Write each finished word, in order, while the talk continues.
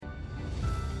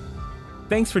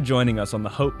Thanks for joining us on the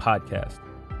Hope Podcast.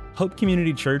 Hope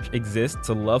Community Church exists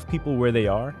to love people where they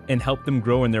are and help them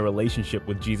grow in their relationship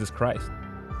with Jesus Christ.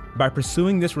 By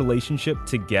pursuing this relationship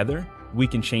together, we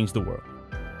can change the world.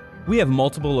 We have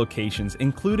multiple locations,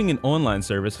 including an online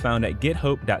service found at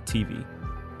gethope.tv.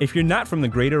 If you're not from the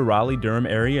greater Raleigh-Durham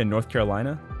area in North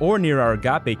Carolina or near our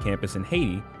Agape campus in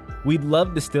Haiti, we'd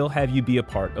love to still have you be a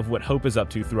part of what Hope is up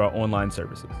to through our online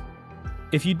services.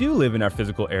 If you do live in our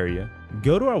physical area,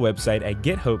 go to our website at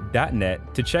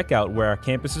gethope.net to check out where our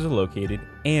campuses are located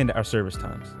and our service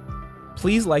times.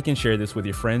 Please like and share this with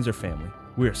your friends or family.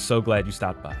 We are so glad you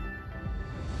stopped by.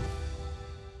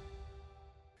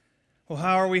 Well,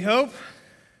 how are we, Hope?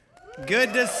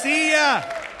 Good to see ya.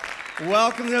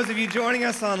 Welcome to those of you joining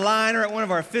us online or at one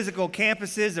of our physical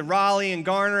campuses at Raleigh and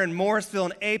Garner and Morrisville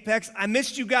and Apex. I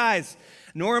missed you guys.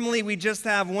 Normally, we just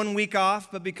have 1 week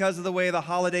off, but because of the way the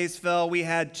holidays fell, we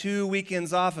had 2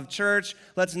 weekends off of church.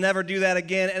 Let's never do that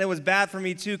again. And it was bad for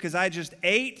me, too, because I just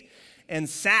ate and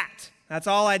sat. That's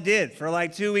all I did for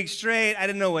like 2 weeks straight. I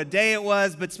didn't know what day it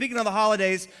was. But speaking of the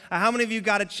holidays, how many of you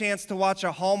got a chance to watch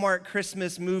a Hallmark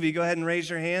Christmas movie? Go ahead and raise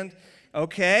your hand.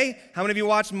 Okay. How many of you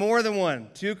watched more than one?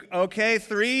 2, okay,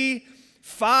 3,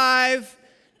 5,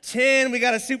 10. We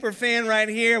got a super fan right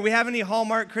here. We have any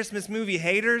Hallmark Christmas movie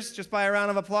haters? Just by a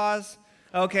round of applause.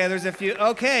 Okay, there's a few.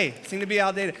 Okay, seem to be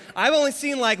outdated. I've only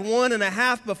seen like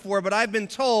 1.5 before, but I've been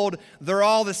told they're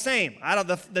all the same.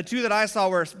 The 2 that I saw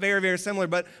were very, very similar,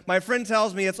 but my friend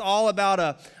tells me it's all about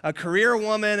a career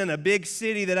woman in a big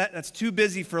city that's too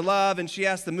busy for love, and she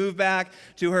has to move back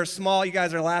to her small, you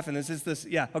guys are laughing,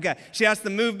 yeah, okay. She has to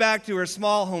move back to her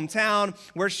small hometown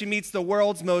where she meets the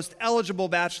world's most eligible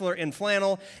bachelor in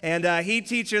flannel, and he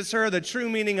teaches her the true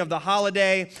meaning of the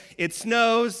holiday. It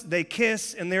snows, they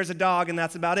kiss, and there's a dog, and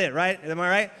that's about it, right? Am I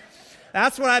right?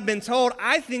 That's what I've been told.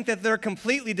 I think that they're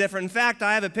completely different. In fact,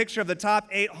 I have a picture of the top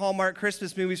 8 Hallmark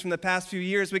Christmas movies from the past few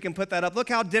years. We can put that up. Look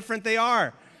how different they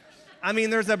are. I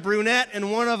mean, there's a brunette in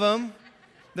one of them.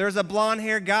 There's a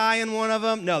blonde-haired guy in one of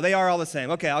them. No, they are all the same.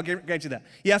 Okay, I'll get you that.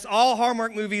 Yes, all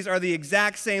Hallmark movies are the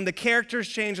exact same. The characters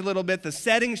change a little bit. The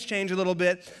settings change a little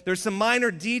bit. There's some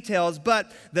minor details,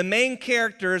 but the main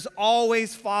characters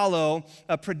always follow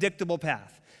a predictable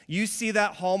path. You see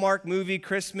that Hallmark movie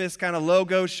Christmas kind of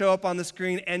logo show up on the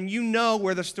screen, and you know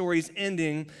where the story's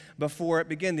ending before it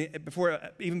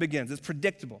even begins. It's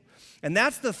predictable. And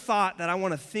that's the thought that I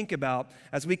want to think about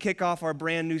as we kick off our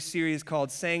brand new series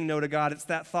called Saying No to God. It's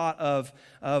that thought of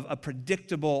a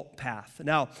predictable path.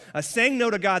 Now, saying no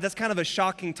to God, that's kind of a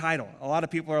shocking title. A lot of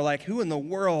people are like, who in the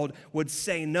world would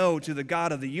say no to the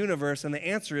God of the universe? And the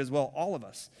answer is, well, all of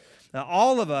us. Now,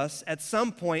 all of us at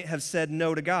some point have said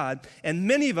no to God, and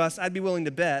many of us, I'd be willing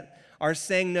to bet, are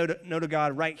saying no to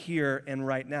God right here and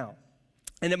right now.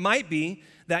 And it might be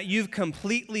that you've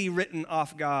completely written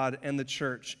off God and the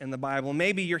church and the Bible.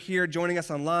 Maybe you're here joining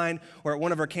us online or at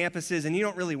one of our campuses and you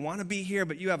don't really want to be here,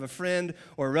 but you have a friend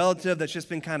or a relative that's just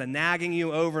been kind of nagging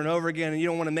you over and over again and you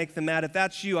don't want to make them mad. If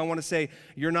that's you, I want to say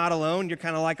you're not alone. You're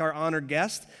kind of like our honored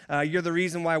guest. You're the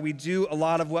reason why we do a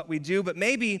lot of what we do. But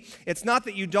maybe it's not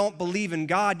that you don't believe in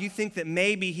God. You think that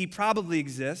maybe he probably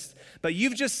exists, but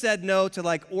you've just said no to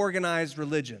like organized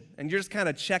religion. And you're just kind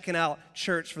of checking out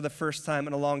church for the first time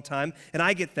in a long time. And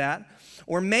I get that.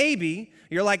 Or maybe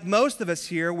you're like most of us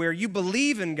here where you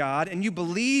believe in God and you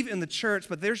believe in the church,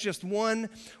 but there's just 1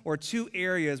 or 2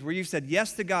 areas where you've said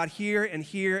yes to God here and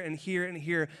here and here and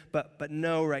here, but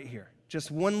no right here. Just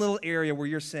one little area where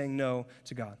you're saying no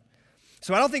to God.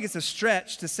 So I don't think it's a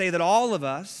stretch to say that all of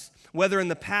us, whether in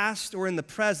the past or in the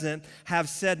present, have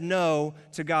said no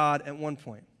to God at one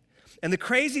point. And the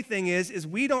crazy thing is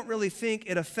we don't really think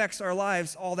it affects our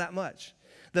lives all that much.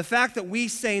 The fact that we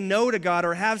say no to God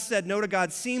or have said no to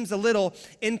God seems a little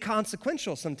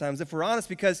inconsequential sometimes, if we're honest,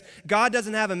 because God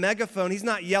doesn't have a megaphone. He's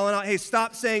not yelling out, hey,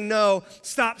 stop saying no,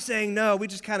 stop saying no. We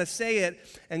just kind of say it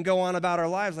and go on about our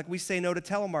lives like we say no to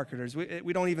telemarketers.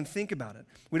 We don't even think about it.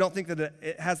 We don't think that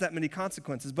it has that many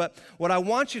consequences. But what I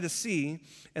want you to see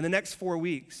in the next 4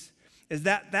 weeks is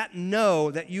that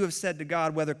no that you have said to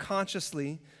God, whether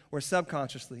consciously or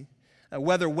subconsciously,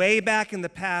 whether way back in the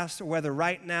past or whether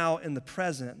right now in the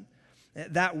present,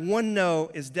 that one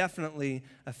no is definitely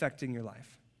affecting your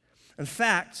life. In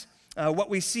fact, what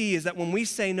we see is that when we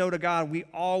say no to God, we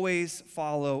always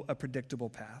follow a predictable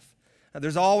path.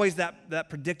 There's always that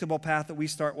predictable path that we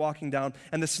start walking down,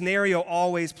 and the scenario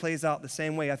always plays out the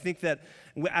same way. I think that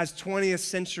as 20th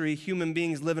century human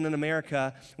beings living in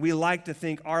America, we like to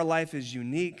think our life is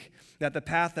unique, that the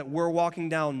path that we're walking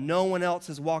down, no one else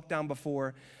has walked down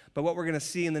before. But what we're going to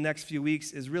see in the next few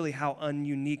weeks is really how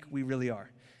ununique we really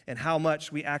are and how much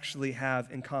we actually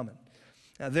have in common.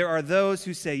 Now, there are those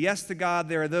who say yes to God,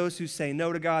 there are those who say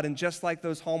no to God, and just like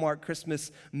those Hallmark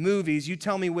Christmas movies, you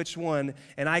tell me which one,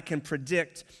 and I can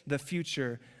predict the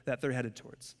future that they're headed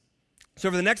towards. So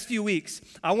over the next few weeks,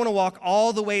 I want to walk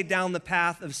all the way down the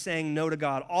path of saying no to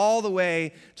God, all the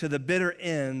way to the bitter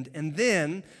end, and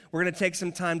then we're going to take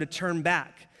some time to turn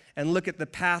back and look at the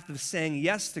path of saying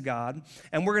yes to God,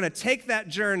 and we're going to take that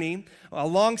journey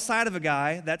alongside of a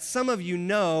guy that some of you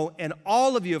know and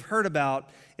all of you have heard about.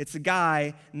 It's a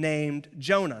guy named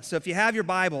Jonah. So if you have your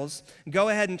Bibles, go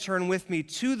ahead and turn with me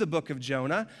to the book of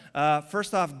Jonah.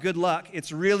 First off, good luck.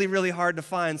 It's really, really hard to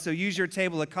find, so use your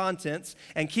table of contents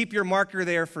and keep your marker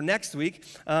there for next week.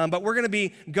 But we're going to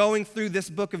be going through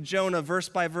this book of Jonah verse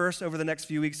by verse over the next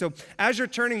few weeks. So as you're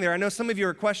turning there, I know some of you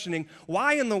are questioning,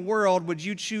 why in the world would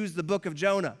you choose the book of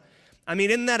Jonah? I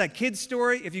mean, isn't that a kid's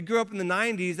story? If you grew up in the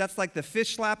 90s, that's like the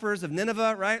fish slappers of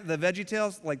Nineveh, right? The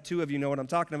VeggieTales, like 2 of you know what I'm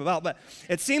talking about. But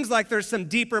it seems like there's some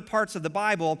deeper parts of the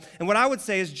Bible. And what I would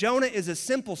say is Jonah is a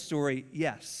simple story,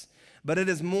 yes. But it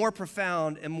is more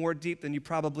profound and more deep than you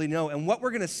probably know. And what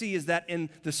we're going to see is that in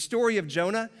the story of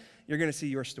Jonah, you're going to see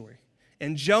your story.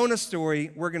 In Jonah's story,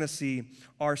 we're going to see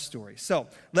our story. So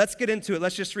let's get into it.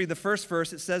 Let's just read the first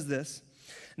verse. It says this.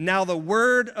 Now the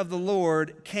word of the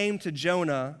Lord came to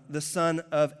Jonah, the son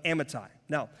of Amittai.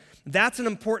 Now, that's an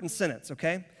important sentence,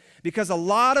 okay? Because a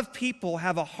lot of people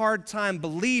have a hard time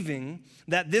believing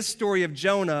that this story of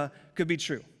Jonah could be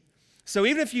true. So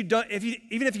even if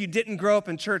you didn't grow up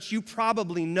in church, you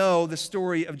probably know the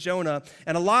story of Jonah.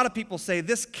 And a lot of people say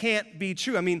this can't be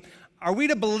true. I mean, are we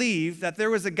to believe that there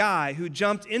was a guy who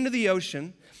jumped into the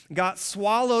ocean, got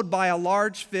swallowed by a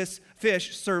large fish,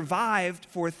 survived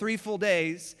for 3 full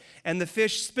days, and the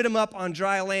fish spit him up on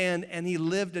dry land, and he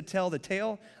lived to tell the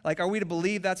tale? Like, are we to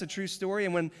believe that's a true story?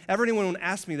 And whenever anyone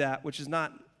asked me that, which is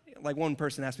not, like one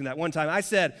person asked me that one time, I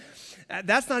said,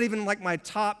 that's not even like my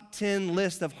top 10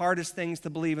 list of hardest things to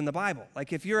believe in the Bible.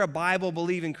 Like if you're a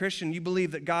Bible-believing Christian, you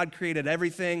believe that God created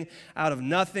everything out of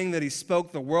nothing, that he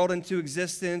spoke the world into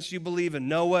existence. You believe in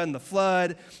Noah and the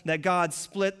flood, that God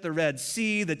split the Red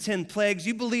Sea, the 10 plagues.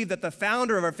 You believe that the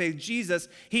founder of our faith, Jesus,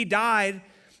 he died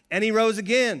and he rose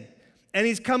again. And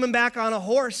he's coming back on a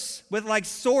horse with like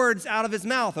swords out of his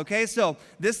mouth, okay? So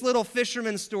this little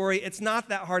fisherman story, it's not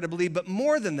that hard to believe, but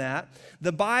more than that,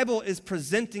 the Bible is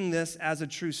presenting this as a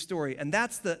true story. And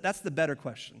that's the better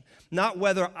question. Not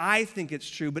whether I think it's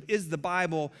true, but is the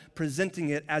Bible presenting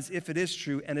it as if it is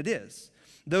true? And it is.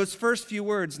 Those first few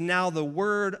words, now the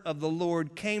word of the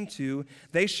Lord came to,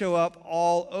 they show up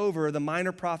all over the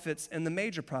minor prophets and the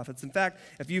major prophets. In fact,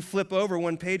 if you flip over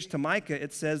one page to Micah,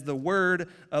 it says the word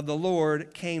of the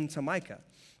Lord came to Micah.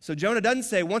 So Jonah doesn't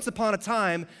say, once upon a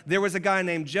time, there was a guy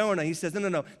named Jonah. He says,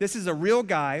 no. This is a real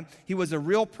guy. He was a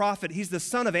real prophet. He's the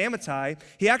son of Amittai.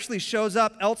 He actually shows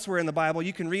up elsewhere in the Bible.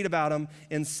 You can read about him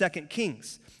in 2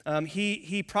 Kings.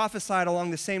 He prophesied along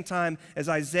the same time as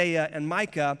Isaiah and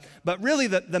Micah. But really,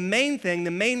 the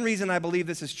main reason I believe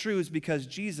this is true is because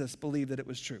Jesus believed that it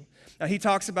was true. Now, he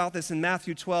talks about this in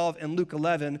Matthew 12 and Luke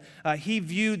 11. He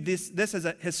viewed this as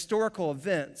a historical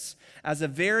events as a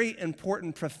very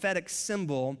important prophetic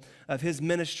symbol of his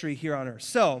ministry here on earth.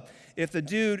 So, if the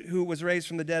dude who was raised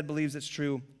from the dead believes it's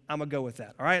true, I'm going to go with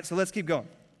that. All right, so let's keep going.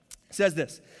 It says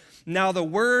this. Now the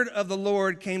word of the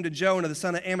Lord came to Jonah, the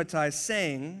son of Amittai,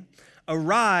 saying,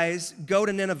 arise, go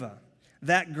to Nineveh,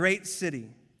 that great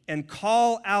city, and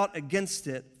call out against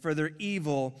it, for their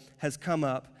evil has come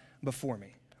up before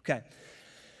me. Okay.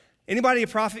 Anybody a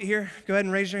prophet here? Go ahead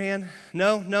and raise your hand.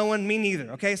 No one, me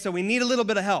neither. Okay, so we need a little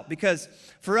bit of help because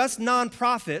for us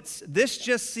nonprofits, this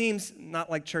just seems, not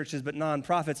like churches, but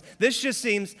nonprofits, this just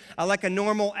seems like a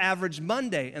normal average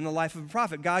Monday in the life of a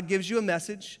prophet. God gives you a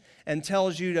message and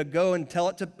tells you to go and tell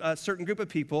it to a certain group of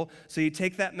people, so you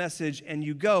take that message and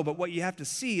you go. But what you have to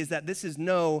see is that this is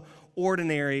no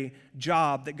ordinary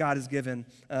job that God has given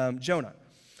Jonah.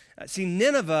 See,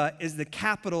 Nineveh is the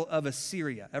capital of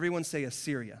Assyria. Everyone say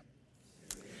Assyria.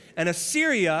 And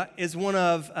Assyria is one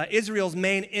of Israel's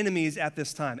main enemies at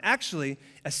this time. Actually,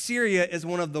 Assyria is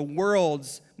one of the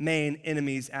world's main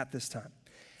enemies at this time.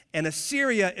 And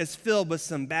Assyria is filled with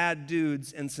some bad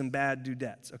dudes and some bad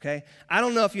dudettes, okay? I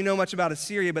don't know if you know much about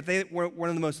Assyria, but they were one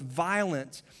of the most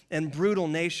violent and brutal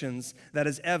nations that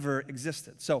has ever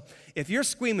existed. So if you're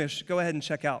squeamish, go ahead and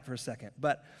check out for a second.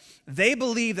 But they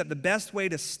believed that the best way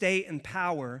to stay in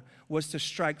power was to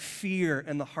strike fear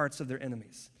in the hearts of their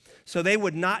enemies. So they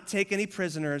would not take any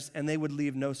prisoners, and they would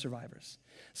leave no survivors.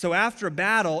 So after a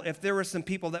battle, if there were some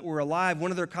people that were alive,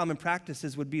 one of their common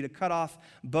practices would be to cut off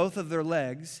both of their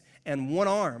legs and one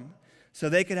arm so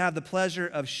they could have the pleasure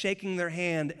of shaking their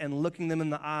hand and looking them in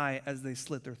the eye as they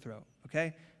slit their throat,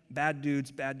 okay? Bad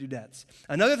dudes, bad dudettes.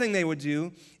 Another thing they would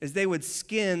do is they would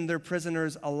skin their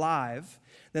prisoners alive.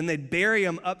 Then they'd bury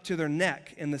them up to their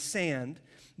neck in the sand.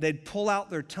 They'd pull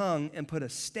out their tongue and put a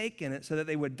stake in it so that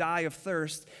they would die of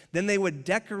thirst. Then they would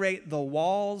decorate the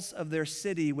walls of their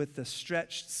city with the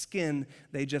stretched skin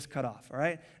they just cut off, all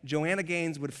right? Joanna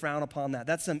Gaines would frown upon that.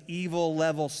 That's some evil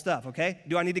level stuff, okay?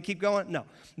 Do I need to keep going? No.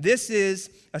 This is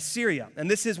Assyria,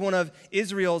 and this is one of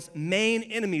Israel's main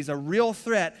enemies, a real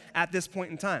threat at this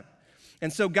point in time.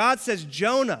 And so God says,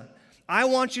 Jonah, I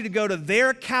want you to go to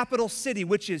their capital city,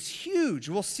 which is huge.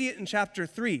 We'll see it in chapter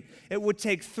 3. It would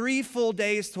take 3 full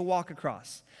days to walk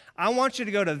across. I want you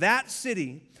to go to that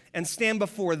city and stand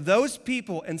before those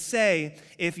people and say,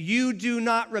 if you do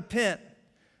not repent,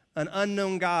 an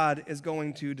unknown God is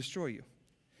going to destroy you.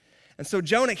 And so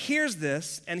Jonah hears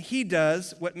this, and he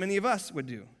does what many of us would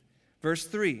do. Verse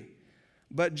 3,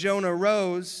 but Jonah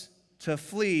rose to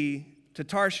flee to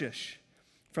Tarshish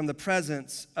from the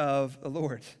presence of the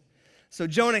Lord. So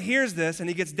Jonah hears this, and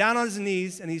he gets down on his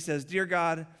knees, and he says, dear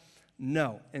God,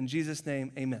 no. In Jesus'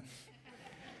 name, amen.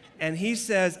 And he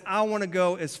says, I want to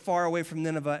go as far away from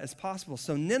Nineveh as possible.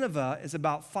 So Nineveh is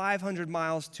about 500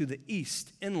 miles to the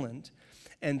east, inland,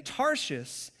 and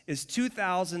Tarshish is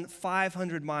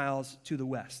 2,500 miles to the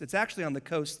west. It's actually on the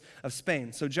coast of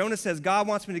Spain. So Jonah says, God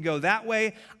wants me to go that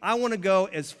way. I want to go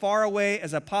as far away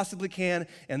as I possibly can.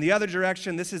 And the other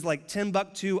direction, this is like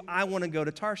Timbuktu. I want to go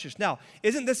to Tarshish. Now,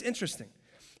 isn't this interesting?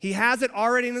 He has it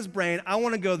already in his brain. I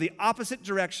want to go the opposite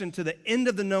direction to the end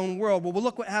of the known world. Well,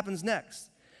 look what happens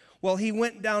next. Well, he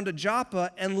went down to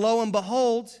Joppa, and lo and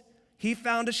behold, he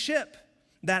found a ship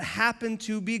that happened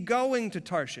to be going to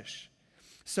Tarshish.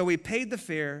 So he paid the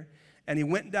fare, and he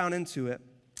went down into it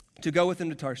to go with him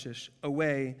to Tarshish,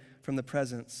 away from the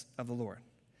presence of the Lord.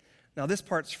 Now, this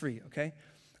part's free, okay?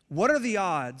 What are the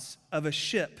odds of a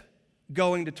ship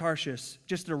going to Tarshish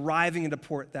just arriving into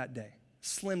port that day?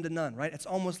 Slim to none, right? It's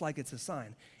almost like it's a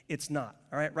sign. It's not,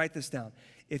 all right? Write this down.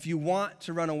 If you want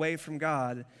to run away from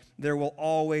God, there will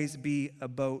always be a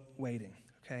boat waiting,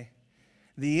 okay?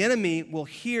 The enemy will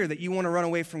hear that you want to run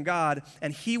away from God,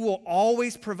 and he will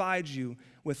always provide you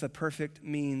with a perfect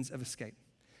means of escape.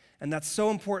 And that's so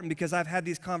important because I've had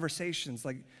these conversations,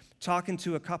 like talking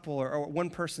to a couple or one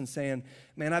person saying,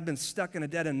 man, I've been stuck in a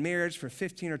dead-end marriage for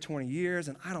 15 or 20 years,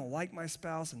 and I don't like my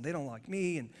spouse, and they don't like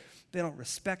me, and they don't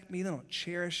respect me, they don't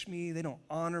cherish me, they don't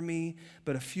honor me.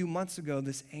 But a few months ago,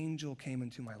 this angel came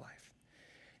into my life.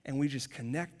 And we just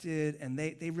connected, and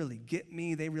they really get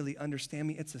me, they really understand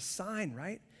me. It's a sign,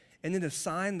 right? Isn't it a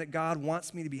sign that God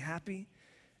wants me to be happy?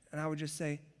 And I would just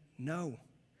say, no.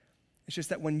 It's just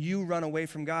that when you run away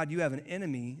from God, you have an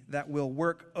enemy that will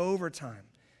work overtime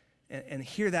and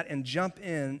hear that and jump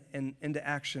in and into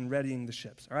action, readying the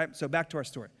ships. All right, so back to our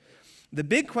story. The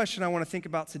big question I want to think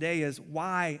about today is,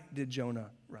 why did Jonah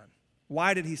run?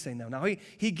 Why did he say no? Now,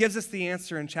 he gives us the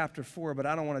answer in chapter 4, but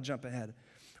I don't want to jump ahead.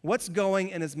 What's going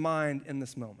in his mind in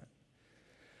this moment?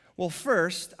 Well,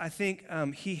 first, I think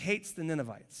he hates the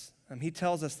Ninevites. He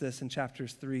tells us this in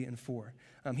chapters 3 and 4.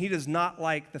 He does not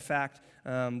like the fact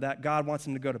that God wants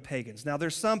him to go to pagans. Now,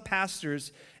 there's some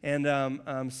pastors and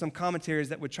some commentaries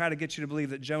that would try to get you to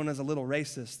believe that Jonah's a little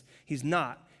racist. He's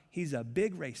not. He's a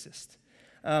big racist.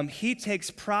 He takes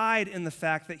pride in the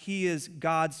fact that he is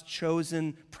God's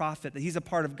chosen prophet, that he's a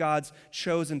part of God's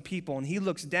chosen people. And he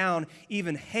looks down,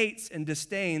 even hates and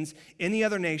disdains any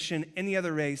other nation, any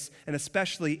other race, and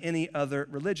especially any other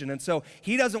religion. And so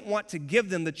he doesn't want to give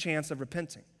them the chance of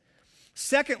repenting.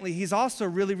 Secondly, he's also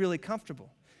really, really comfortable.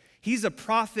 He's a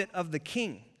prophet of the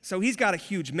king. So he's got a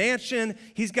huge mansion.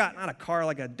 He's got not a car,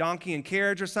 like a donkey and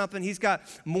carriage or something. He's got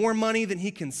more money than he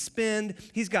can spend.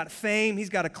 He's got fame. He's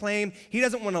got acclaim. He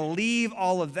doesn't want to leave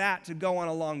all of that to go on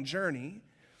a long journey.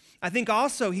 I think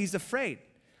also he's afraid.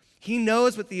 He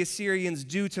knows what the Assyrians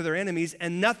do to their enemies,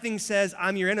 and nothing says,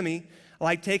 I'm your enemy,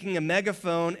 like taking a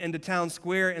megaphone into town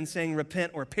square and saying,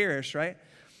 repent or perish, right?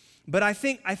 But I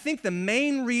think the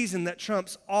main reason that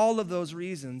trumps all of those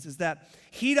reasons is that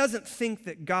he doesn't think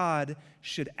that God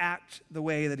should act the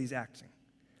way that he's acting.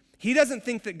 He doesn't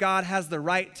think that God has the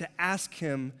right to ask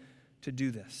him to do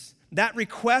this. That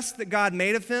request that God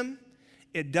made of him,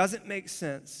 it doesn't make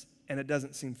sense and it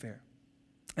doesn't seem fair.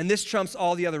 And this trumps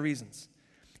all the other reasons.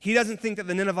 He doesn't think that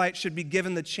the Ninevites should be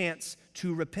given the chance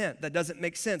to repent. That doesn't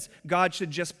make sense. God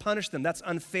should just punish them. That's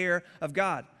unfair of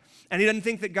God. And he doesn't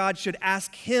think that God should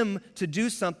ask him to do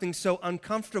something so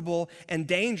uncomfortable and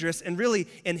dangerous and really,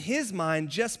 in his mind,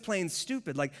 just plain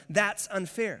stupid. Like, that's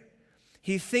unfair.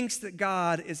 He thinks that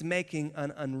God is making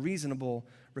an unreasonable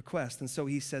request, and so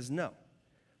he says no.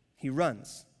 He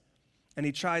runs, and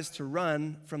he tries to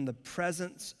run from the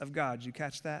presence of God. Did you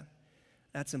catch that?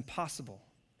 That's impossible,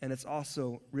 and it's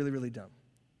also really, really dumb.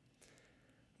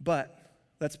 But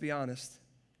let's be honest,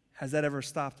 has that ever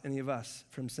stopped any of us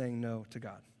from saying no to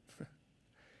God?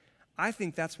 I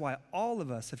think that's why all of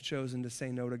us have chosen to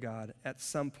say no to God at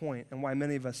some point, and why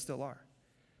many of us still are.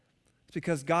 It's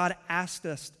because God asked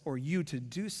us or you to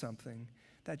do something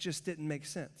that just didn't make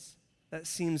sense. That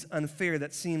seems unfair,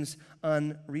 that seems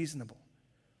unreasonable.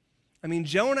 I mean,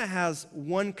 Jonah has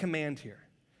one command here.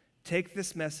 Take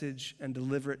this message and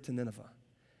deliver it to Nineveh.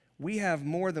 We have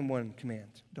more than one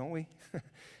command, don't we?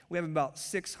 We have about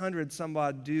 600 some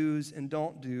odd do's and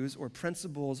don't do's, or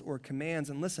principles or commands.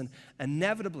 And listen,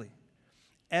 inevitably,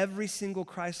 every single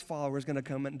Christ follower is going to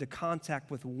come into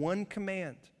contact with one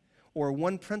command or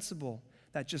one principle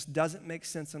that just doesn't make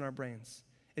sense in our brains.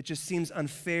 It just seems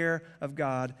unfair of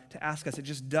God to ask us. It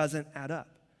just doesn't add up.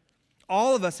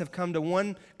 All of us have come to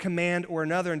one command or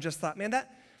another and just thought, man,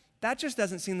 that just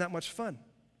doesn't seem that much fun.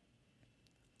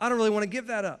 I don't really want to give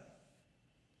that up.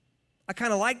 I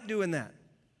kind of like doing that.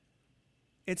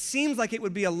 It seems like it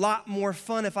would be a lot more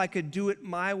fun if I could do it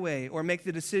my way, or make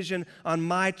the decision on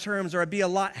my terms, or I'd be a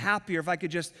lot happier if I could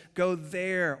just go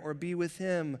there, or be with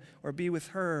him, or be with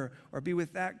her, or be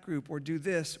with that group, or do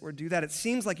this, or do that. It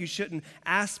seems like you shouldn't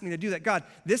ask me to do that. God,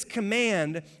 this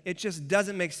command, it just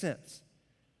doesn't make sense.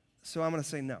 So I'm going to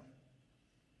say no.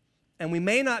 And we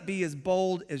may not be as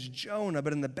bold as Jonah,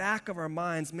 but in the back of our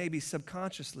minds, maybe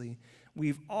subconsciously,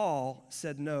 we've all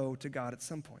said no to God at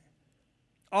some point.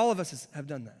 All of us have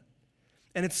done that.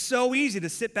 And it's so easy to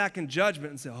sit back in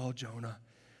judgment and say, oh, Jonah,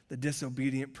 the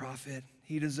disobedient prophet,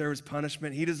 he deserves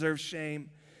punishment, he deserves shame.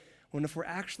 When if we're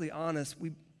actually honest,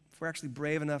 if we're actually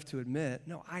brave enough to admit,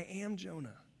 no, I am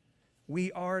Jonah.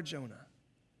 We are Jonah.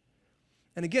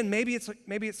 And again, maybe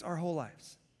it's our whole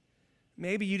lives.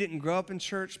 Maybe you didn't grow up in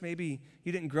church. Maybe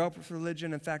you didn't grow up with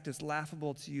religion. In fact, it's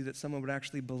laughable to you that someone would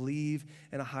actually believe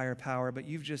in a higher power, but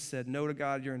you've just said no to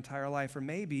God your entire life. Or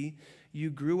maybe you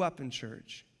grew up in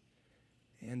church,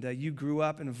 and you grew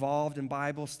up involved in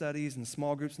Bible studies and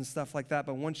small groups and stuff like that,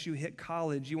 but once you hit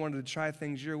college, you wanted to try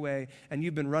things your way, and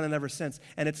you've been running ever since.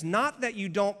 And it's not that you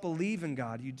don't believe in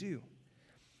God. You do.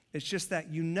 It's just that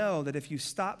you know that if you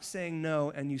stopped saying no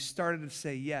and you started to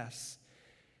say yes,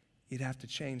 you'd have to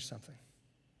change something.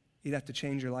 You'd have to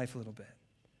change your life a little bit.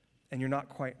 And you're not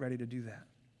quite ready to do that.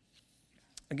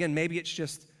 Again, maybe it's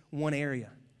just one area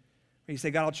where you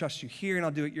say, God, I'll trust you here and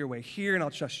I'll do it your way. Here and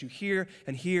I'll trust you here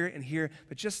and here and here.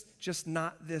 But just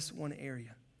not this one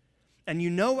area. And you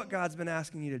know what God's been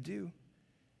asking you to do.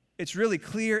 It's really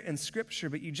clear in Scripture,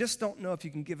 but you just don't know if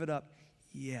you can give it up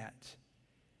yet.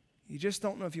 You just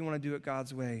don't know if you want to do it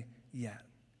God's way yet.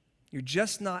 You're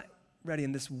just not ready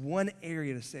in this one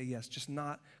area to say yes, just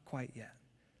not quite yet.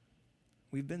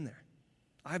 We've been there.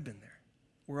 I've been there.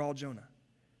 We're all Jonah.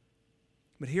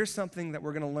 But here's something that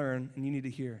we're going to learn, and you need to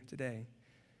hear today,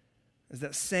 is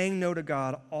that saying no to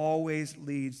God always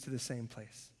leads to the same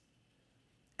place.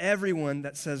 Everyone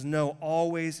that says no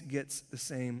always gets the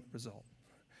same result.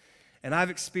 And I've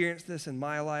experienced this in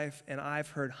my life, and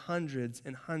I've heard hundreds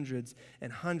and hundreds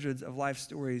and hundreds of life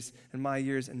stories in my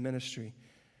years in ministry.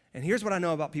 And here's what I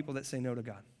know about people that say no to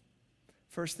God.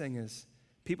 First thing is,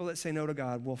 people that say no to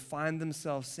God will find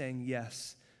themselves saying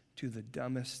yes to the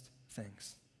dumbest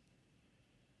things.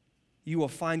 You will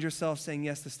find yourself saying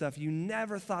yes to stuff you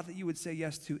never thought that you would say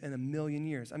yes to in a million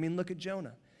years. I mean, look at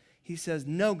Jonah. He says,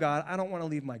 no, God, I don't want to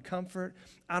leave my comfort.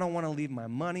 I don't want to leave my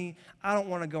money. I don't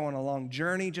want to go on a long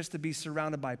journey just to be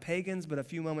surrounded by pagans. But a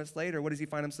few moments later, what does he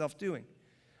find himself doing?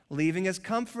 Leaving his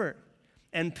comfort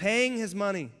and paying his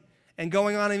money and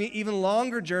going on an even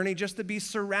longer journey just to be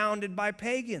surrounded by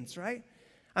pagans, right?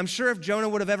 I'm sure if Jonah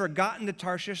would have ever gotten to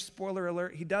Tarshish, spoiler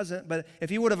alert, he doesn't, but if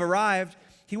he would have arrived,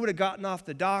 he would have gotten off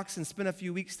the docks and spent a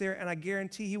few weeks there, and I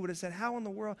guarantee he would have said, how in the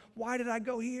world, why did I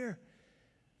go here?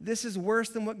 This is worse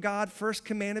than what God first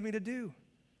commanded me to do.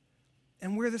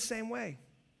 And we're the same way.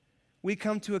 We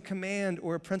come to a command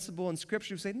or a principle in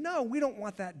Scripture and say, no, we don't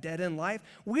want that dead-end life.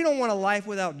 We don't want a life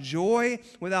without joy,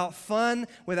 without fun,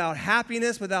 without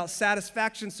happiness, without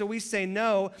satisfaction. So we say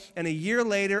no, and a year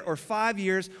later, or 5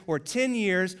 years, or 10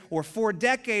 years, or 4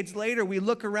 decades later, we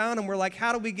look around and we're like,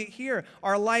 how do we get here?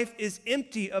 Our life is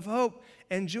empty of hope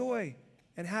and joy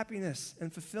and happiness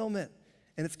and fulfillment.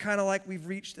 And it's kind of like we've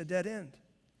reached a dead end.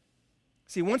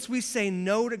 See, once we say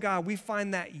no to God, we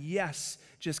find that yes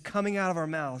just coming out of our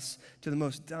mouths to the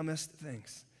most dumbest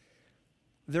things.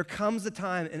 There comes a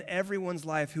time in everyone's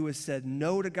life who has said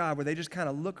no to God where they just kind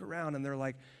of look around and they're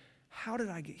like, how did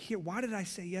I get here? Why did I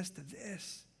say yes to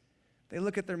this? They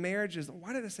look at their marriages.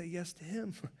 Why did I say yes to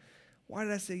him? Why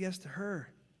did I say yes to her?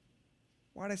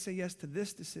 Why did I say yes to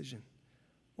this decision?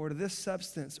 or to this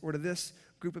substance or to this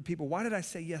group of people? Why did I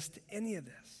say yes to any of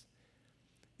this?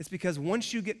 It's because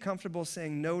once you get comfortable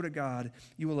saying no to God,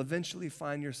 you will eventually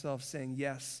find yourself saying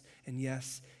yes and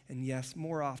yes and yes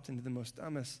more often to the most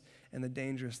dumbest and the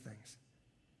dangerous things.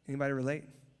 Anybody relate?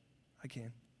 I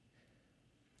can.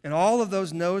 And all of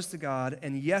those no's to God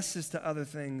and yeses to other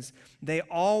things, they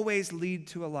always lead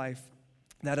to a life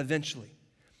that eventually,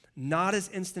 not as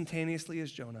instantaneously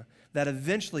as Jonah, that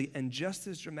eventually and just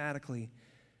as dramatically,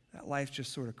 that life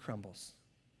just sort of crumbles.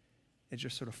 It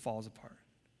just sort of falls apart.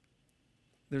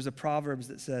 There's a Proverbs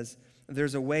that says,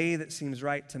 there's a way that seems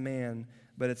right to man,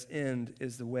 but its end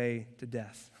is the way to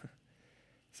death.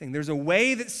 Saying there's a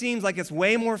way that seems like it's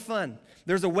way more fun.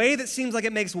 There's a way that seems like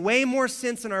it makes way more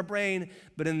sense in our brain,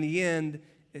 but in the end,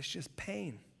 it's just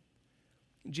pain.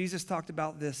 Jesus talked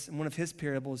about this in one of his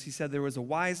parables. He said there was a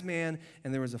wise man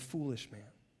and there was a foolish man.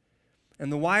 And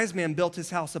the wise man built his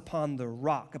house upon the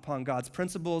rock, upon God's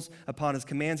principles, upon his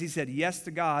commands. He said yes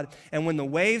to God. And when the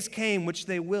waves came, which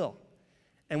they will,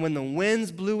 and when the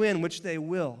winds blew in, which they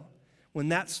will, when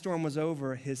that storm was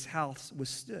over, his house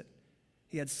withstood.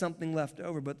 He had something left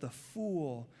over, but the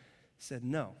fool said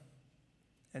no.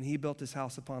 And he built his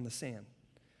house upon the sand.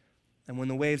 And when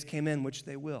the waves came in, which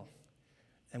they will,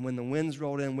 and when the winds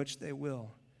rolled in, which they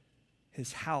will,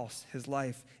 his house, his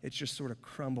life, it just sort of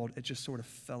crumbled. It just sort of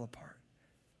fell apart.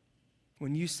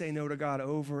 When you say no to God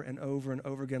over and over and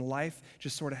over again, life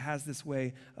just sort of has this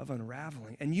way of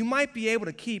unraveling. And you might be able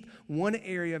to keep one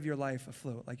area of your life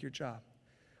afloat, like your job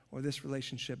or this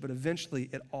relationship, but eventually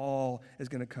it all is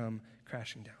going to come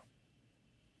crashing down.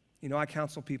 You know, I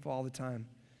counsel people all the time,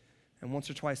 and once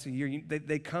or twice a year,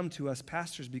 they come to us,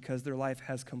 pastors, because their life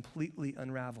has completely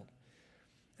unraveled.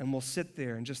 And we'll sit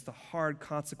there and just the hard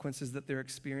consequences that they're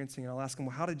experiencing, and I'll ask them,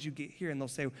 well, how did you get here? And they'll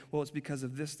say, well, it's because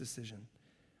of this decision.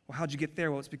 Well, how'd you get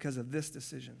there? Well, it's because of this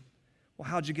decision. Well,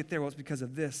 how'd you get there? Well, it's because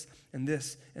of this and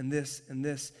this and this and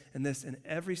this and this. And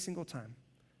every single time,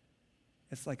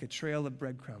 it's like a trail of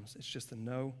breadcrumbs. It's just a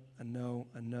no, a no,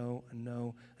 a no, a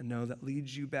no, a no that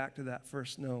leads you back to that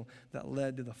first no that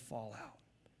led to the fallout,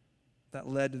 that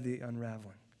led to the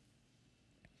unraveling.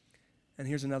 And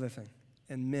here's another thing.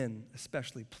 And men,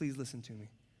 especially, please listen to me.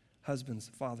 Husbands,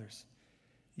 fathers,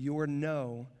 your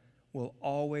no will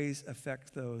always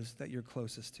affect those that you're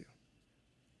closest to.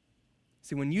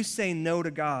 See, when you say no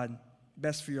to God,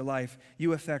 best for your life,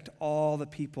 you affect all the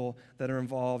people that are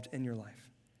involved in your life.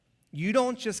 You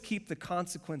don't just keep the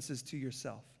consequences to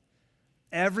yourself.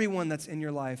 Everyone that's in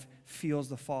your life feels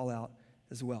the fallout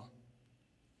as well.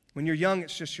 When you're young,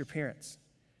 it's just your parents.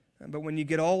 But when you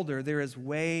get older, there is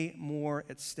way more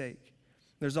at stake.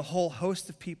 There's a whole host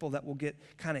of people that will get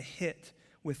kind of hit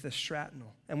with the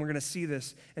shrapnel. And we're going to see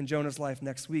this in Jonah's life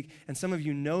next week. And some of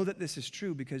you know that this is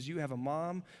true because you have a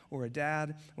mom or a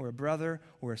dad or a brother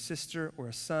or a sister or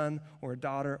a son or a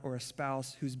daughter or a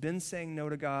spouse who's been saying no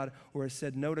to God or has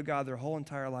said no to God their whole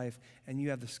entire life, and you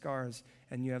have the scars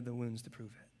and you have the wounds to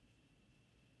prove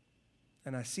it.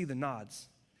 And I see the nods.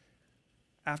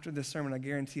 After this sermon, I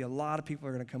guarantee a lot of people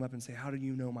are going to come up and say, how do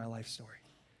you know my life story?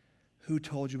 Who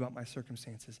told you about my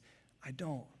circumstances? I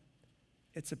don't.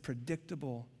 It's a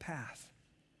predictable path.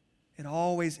 It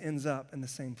always ends up in the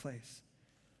same place.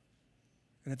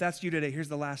 And if that's you today, here's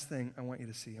the last thing I want you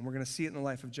to see. And we're going to see it in the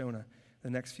life of Jonah the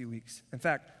next few weeks. In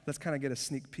fact, let's kind of get a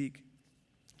sneak peek.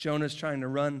 Jonah's trying to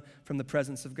run from the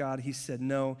presence of God. He said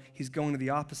no. He's going to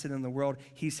the opposite in the world.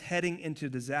 He's heading into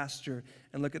disaster.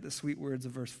 And look at the sweet words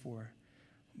of verse 4.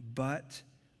 But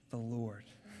the Lord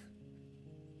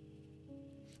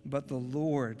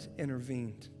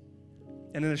intervened.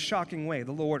 And in a shocking way,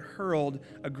 the Lord hurled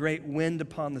a great wind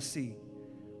upon the sea.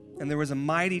 And there was a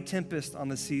mighty tempest on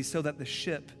the sea so that the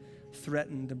ship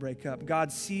threatened to break up. God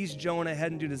sees Jonah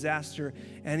head into disaster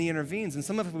and he intervenes. And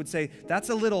some of us would say, that's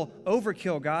a little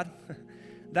overkill, God.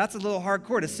 That's a little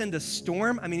hardcore to send a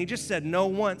storm. I mean, he just said no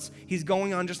once. He's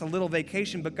going on just a little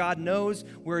vacation, but God knows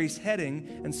where he's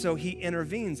heading, and so he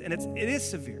intervenes. And it is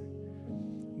severe,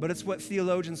 but it's what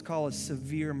theologians call a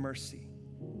severe mercy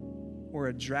or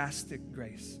a drastic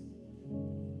grace.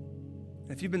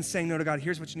 And if you've been saying no to God,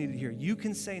 here's what you need to hear. You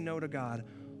can say no to God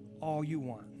all you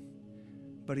want,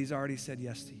 but he's already said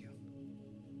yes to you.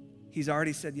 He's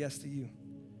already said yes to you.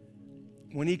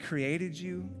 When he created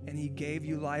you and he gave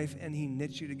you life and he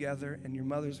knit you together in your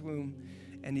mother's womb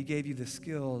and he gave you the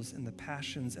skills and the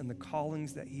passions and the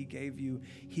callings that he gave you,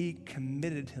 he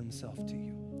committed himself to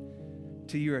you,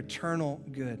 to your eternal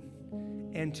good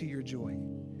and to your joy.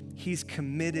 He's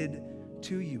committed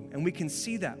to you. And we can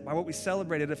see that by what we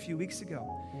celebrated a few weeks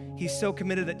ago. He's so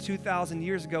committed that 2,000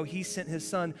 years ago, he sent his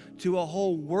son to a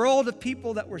whole world of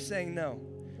people that were saying no.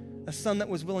 a son that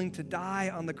was willing to die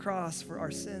on the cross for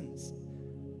our sins.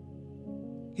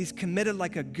 He's committed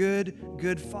like a good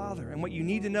father. And what you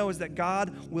need to know is that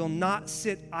God will not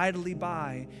sit idly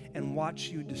by and watch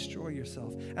you destroy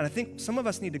yourself. And I think some of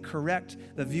us need to correct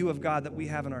the view of God that we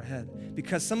have in our head,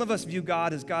 because some of us view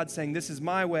God as God saying, this is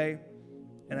my way,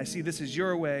 and I see this is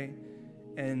your way,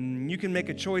 and you can make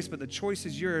a choice, but the choice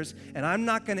is yours, and I'm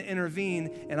not going to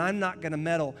intervene, and I'm not going to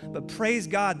meddle. But praise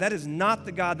God, that is not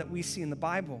the God that we see in the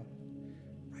Bible.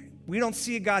 We don't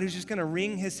see a God who's just going to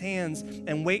wring his hands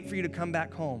and wait for you to come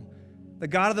back home. The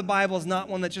God of the Bible is not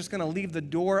one that's just going to leave the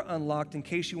door unlocked in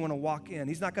case you want to walk in.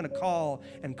 He's not going to call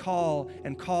and call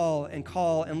and call and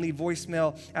call and leave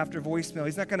voicemail after voicemail.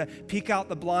 He's not going to peek out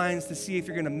the blinds to see if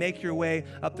you're going to make your way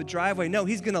up the driveway. No,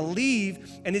 he's going to leave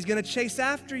and he's going to chase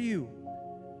after you.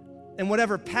 And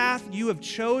whatever path you have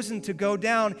chosen to go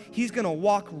down, he's going to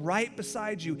walk right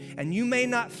beside you. And you may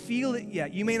not feel it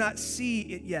yet. You may not see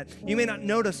it yet. You may not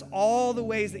notice all the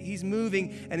ways that he's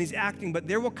moving and he's acting, but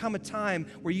there will come a time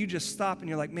where you just stop and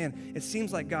you're like, man, it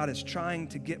seems like God is trying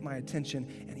to get my attention.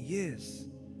 And he is,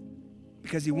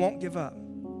 because he won't give up.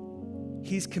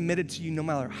 He's committed to you no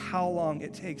matter how long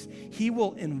it takes. He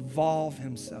will involve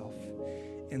himself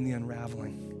in the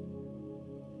unraveling.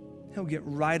 He'll get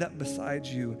right up beside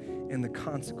you in the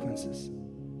consequences.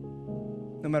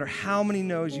 No matter how many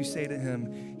no's you say to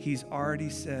him, he's already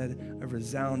said a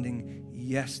resounding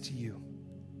yes to you.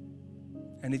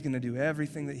 And he's going to do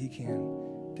everything that he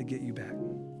can to get you back,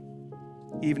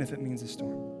 even if it means a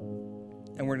storm.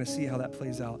 And we're going to see how that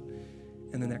plays out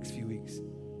in the next few weeks.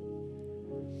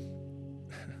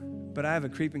 But I have a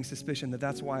creeping suspicion that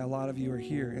that's why a lot of you are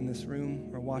here in this room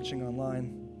or watching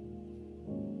online.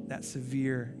 That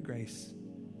severe grace,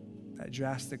 that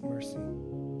drastic mercy.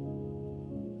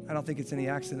 I don't think it's any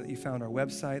accident that you found our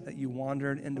website, that you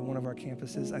wandered into one of our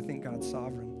campuses. I think God's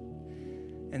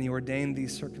sovereign. And he ordained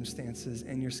these circumstances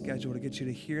in your schedule to get you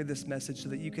to hear this message so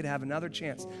that you could have another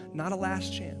chance, not a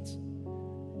last chance,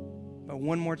 but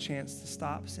one more chance to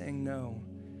stop saying no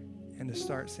and to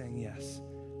start saying yes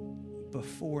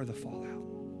before the fallout,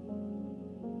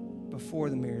 before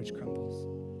the marriage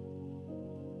crumbles,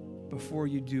 before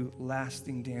you do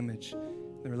lasting damage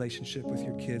in the relationship with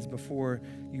your kids, before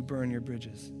you burn your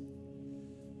bridges.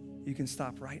 You can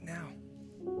stop right now.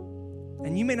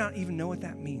 And you may not even know what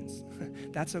that means.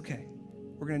 That's okay.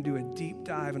 We're going to do a deep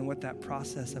dive in what that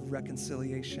process of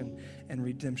reconciliation and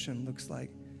redemption looks like.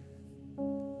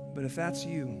 But if that's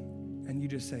you, and you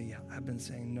just say, yeah, I've been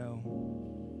saying no,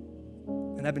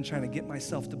 and I've been trying to get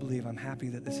myself to believe I'm happy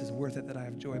that this is worth it, that I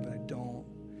have joy, but I don't.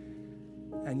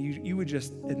 And you would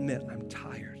just admit, I'm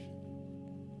tired,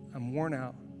 I'm worn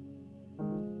out,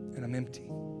 and I'm empty.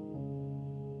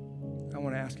 I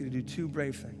want to ask you to do two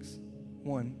brave things.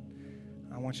 One,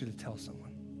 I want you to tell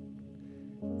someone.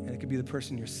 And it could be the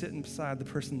person you're sitting beside, the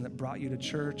person that brought you to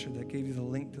church or that gave you the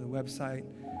link to the website,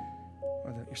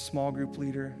 or your small group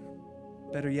leader.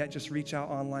 Better yet, just reach out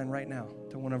online right now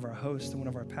to one of our hosts, to one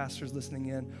of our pastors listening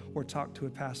in, or talk to a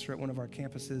pastor at one of our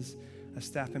campuses, a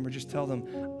staff member. Just tell them,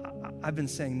 I've been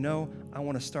saying no, I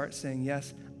want to start saying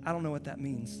yes. I don't know what that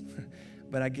means,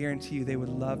 but I guarantee you they would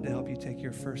love to help you take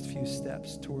your first few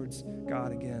steps towards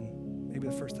God again, maybe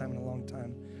the first time in a long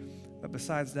time. But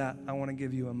besides that, I want to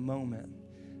give you a moment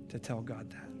to tell God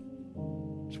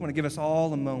that. Just want to give us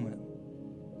all a moment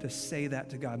to say that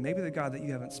to God, maybe the God that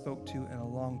you haven't spoke to in a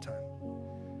long time.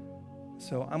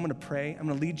 So I'm going to pray. I'm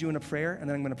going to lead you in a prayer, and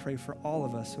then I'm going to pray for all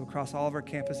of us. So across all of our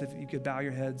campus, if you could bow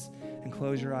your heads and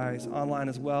close your eyes. Online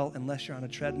as well, unless you're on a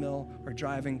treadmill or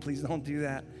driving, please don't do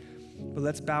that. But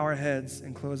let's bow our heads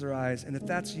and close our eyes. And if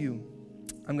that's you,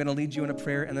 I'm going to lead you in a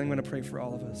prayer, and then I'm going to pray for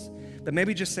all of us. But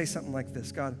maybe just say something like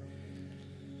this: God,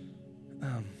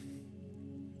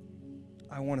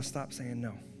 I want to stop saying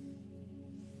no.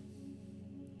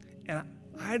 And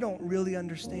I don't really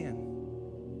understand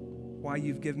why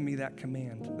you've given me that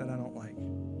command that I don't like.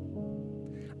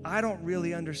 I don't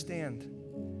really understand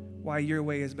why your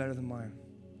way is better than mine.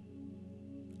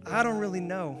 I don't really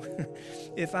know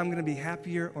if I'm going to be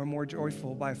happier or more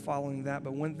joyful by following that,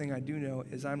 but one thing I do know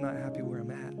is I'm not happy where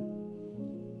I'm at.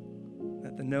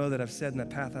 That the no that I've said and the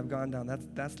path I've gone down,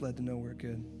 that's led to nowhere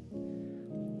good.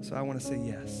 So I want to say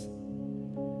yes,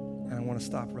 and I want to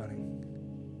stop running,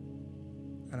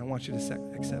 and I want you to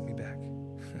accept me back.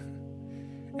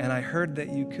 And I heard that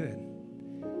you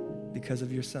could because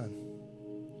of your son,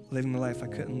 living the life I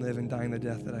couldn't live and dying the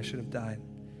death that I should have died.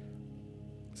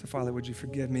 So Father, would you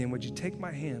forgive me, and would you take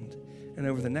my hand, and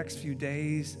over the next few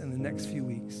days and the next few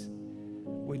weeks,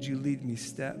 would you lead me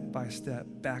step by step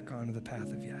back onto the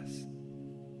path of yes.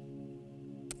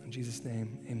 In In Jesus'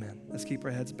 name, amen. Let's keep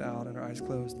our heads bowed and our eyes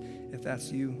closed. If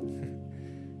that's you,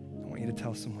 I want you to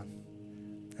tell someone.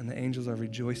 And the angels are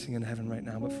rejoicing in heaven right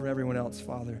now. But for everyone else,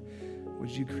 Father, would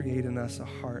you create in us a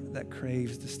heart that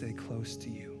craves to stay close to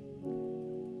you?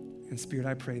 And Spirit,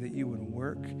 I pray that you would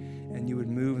work and you would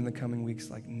move in the coming weeks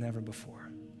like never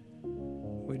before.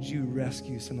 Would you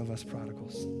rescue some of us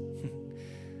prodigals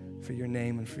for your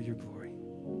name and for your glory?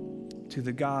 To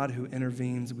the God who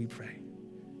intervenes, we pray.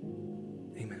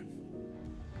 Amen.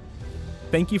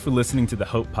 Thank you for listening to the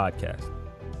Hope Podcast.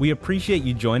 We appreciate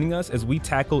you joining us as we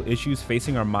tackle issues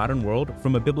facing our modern world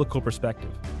from a biblical perspective.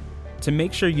 To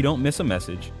make sure you don't miss a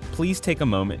message, please take a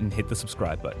moment and hit the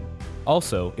subscribe button.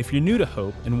 Also, if you're new to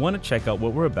Hope and want to check out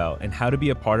what we're about and how to be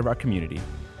a part of our community,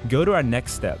 go to our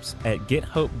next steps at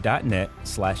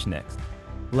gethope.net/next.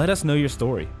 Let us know your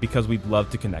story because we'd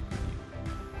love to connect with you.